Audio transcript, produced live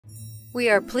We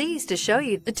are pleased to show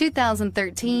you the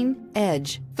 2013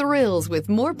 Edge. Thrills with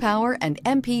more power and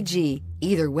MPG.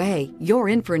 Either way, you're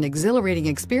in for an exhilarating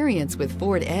experience with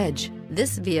Ford Edge.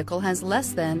 This vehicle has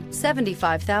less than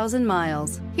 75,000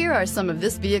 miles. Here are some of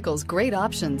this vehicle's great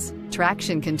options: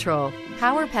 traction control,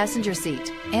 power passenger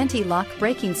seat, anti-lock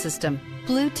braking system,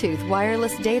 Bluetooth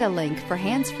wireless data link for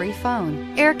hands-free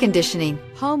phone, air conditioning,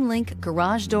 home link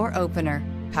garage door opener,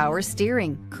 power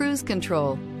steering, cruise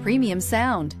control, premium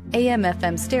sound,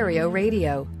 AM/FM stereo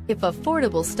radio. If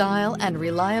affordable style and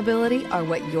reliability are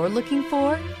what you're looking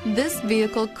for, this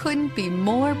vehicle couldn't be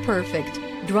more perfect.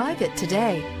 Drive it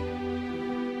today.